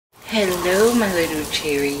Hello, my little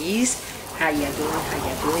cherries. How y'all doing? How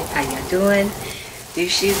y'all doing? How y'all doing?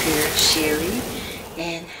 This your girl, Sherry.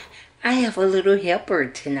 And I have a little helper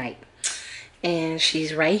tonight. And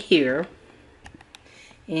she's right here.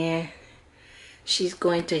 And she's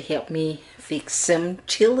going to help me fix some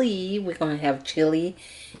chili. We're going to have chili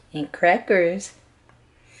and crackers.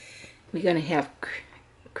 We're going to have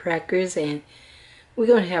crackers and we're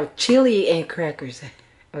going to have chili and crackers.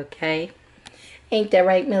 Okay? Ain't that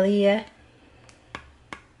right, Malia?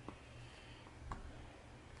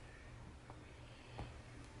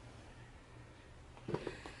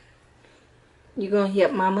 You gonna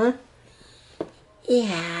help Mama?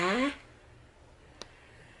 Yeah.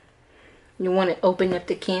 You want to open up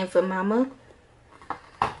the can for Mama?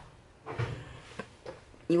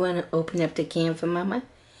 You want to open up the can for Mama?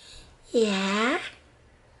 Yeah.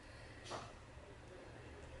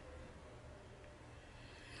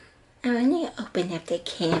 I want to open up the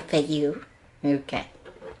can for you. Okay.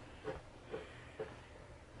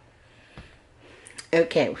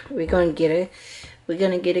 Okay, we're gonna get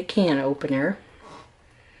a can opener.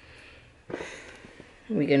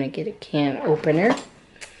 We're gonna get a can opener.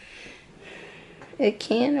 A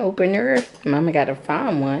can opener. Mama gotta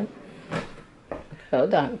find one.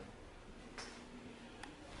 Hold on.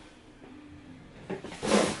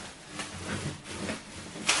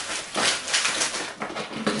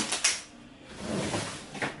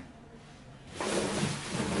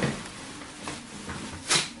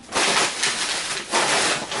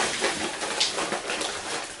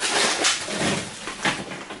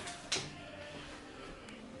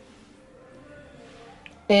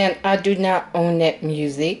 And I do not own that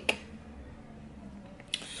music.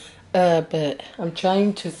 But I'm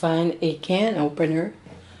trying to find a can opener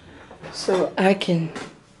so I can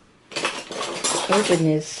open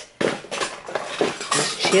this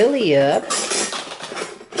chili up.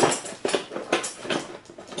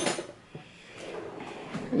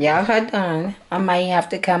 Y'all hold on. I might have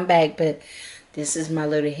to come back, but this is my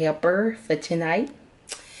little helper for tonight.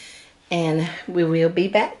 And we will be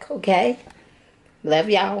back, okay?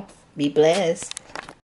 Love y'all. Be blessed.